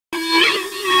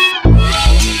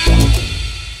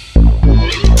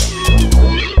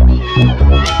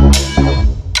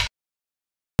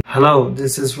Hello,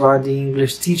 this is Rod, the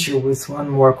English teacher, with one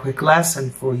more quick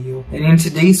lesson for you. And in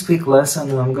today's quick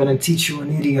lesson, I'm going to teach you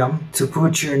an idiom to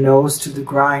put your nose to the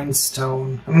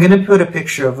grindstone. I'm going to put a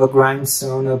picture of a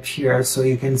grindstone up here so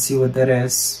you can see what that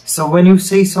is. So when you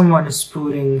say someone is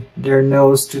putting their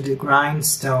nose to the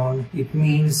grindstone, it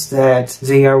means that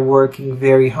they are working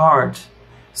very hard.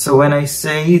 So when I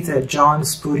say that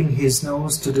John's putting his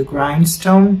nose to the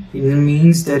grindstone, it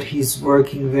means that he's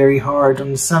working very hard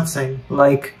on something.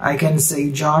 Like, I can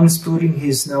say John's putting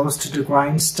his nose to the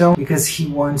grindstone because he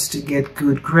wants to get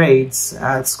good grades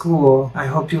at school. I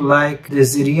hope you like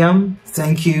this idiom.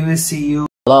 Thank you. See you.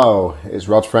 Hello, it's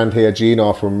Rod's friend here,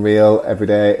 Gino from Real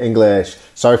Everyday English.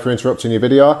 Sorry for interrupting your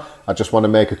video. I just want to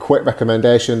make a quick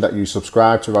recommendation that you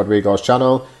subscribe to Rodrigo's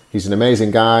channel. He's an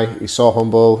amazing guy, he's so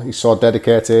humble, he's so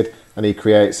dedicated, and he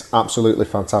creates absolutely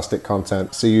fantastic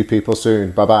content. See you people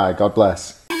soon. Bye bye, God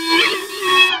bless.